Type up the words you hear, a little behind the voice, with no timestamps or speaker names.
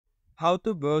How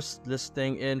to boost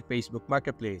listing in Facebook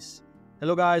Marketplace.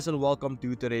 Hello guys and welcome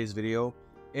to today's video.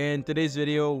 In today's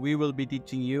video, we will be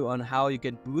teaching you on how you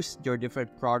can boost your different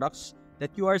products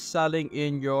that you are selling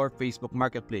in your Facebook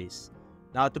Marketplace.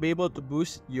 Now, to be able to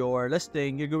boost your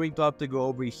listing, you're going to have to go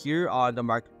over here on the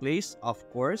Marketplace, of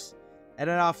course. And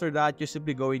then after that, you're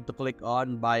simply going to click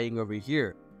on buying over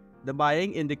here. The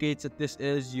buying indicates that this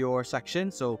is your section.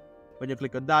 So when you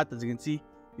click on that, as you can see,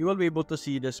 you will be able to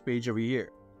see this page over here.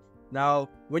 Now,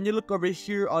 when you look over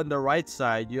here on the right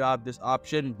side, you have this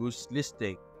option, Boost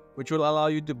Listing, which will allow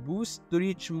you to boost to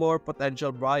reach more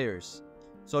potential buyers.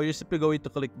 So you're simply going to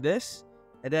click this,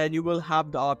 and then you will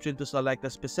have the option to select a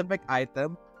specific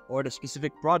item or the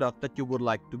specific product that you would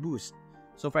like to boost.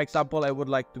 So for example, I would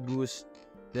like to boost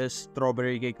this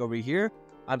strawberry cake over here.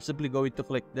 I'm simply going to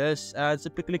click this and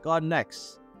simply click on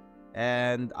Next.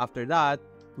 And after that,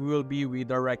 we will be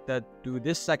redirected to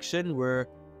this section where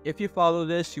if you follow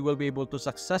this, you will be able to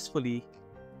successfully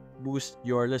boost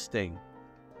your listing.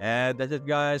 And that's it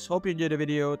guys. Hope you enjoyed the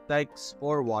video. Thanks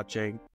for watching.